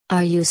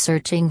Are you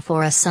searching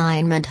for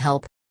assignment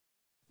help?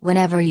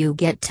 Whenever you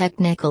get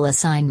technical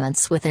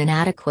assignments with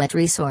inadequate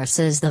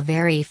resources, the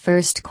very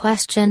first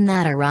question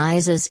that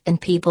arises in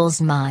people's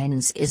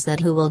minds is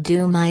that who will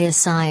do my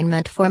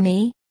assignment for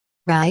me?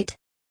 Right?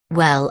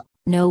 Well,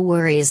 no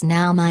worries,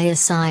 now My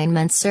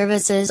Assignment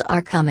services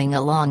are coming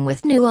along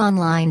with new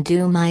online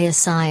Do My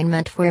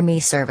Assignment for Me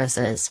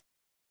services.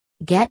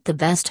 Get the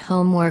best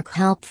homework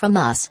help from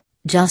us.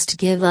 Just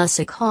give us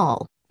a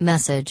call,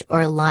 message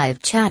or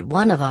live chat.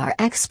 One of our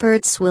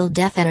experts will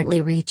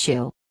definitely reach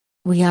you.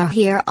 We are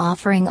here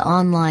offering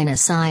online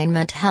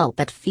assignment help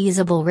at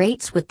feasible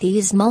rates with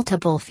these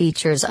multiple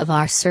features of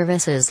our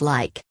services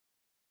like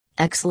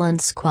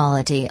excellence,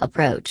 quality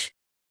approach,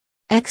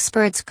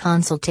 experts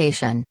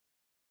consultation,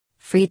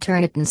 free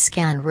Turnitin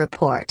scan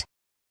report,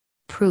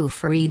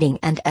 proofreading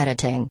and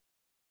editing,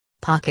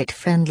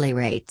 pocket-friendly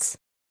rates.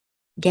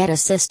 Get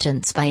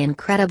assistance by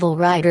incredible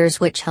writers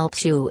which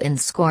helps you in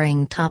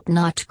scoring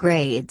top-notch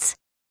grades.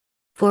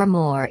 For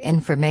more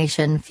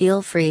information,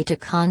 feel free to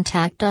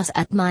contact us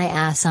at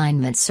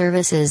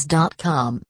myassignmentservices.com.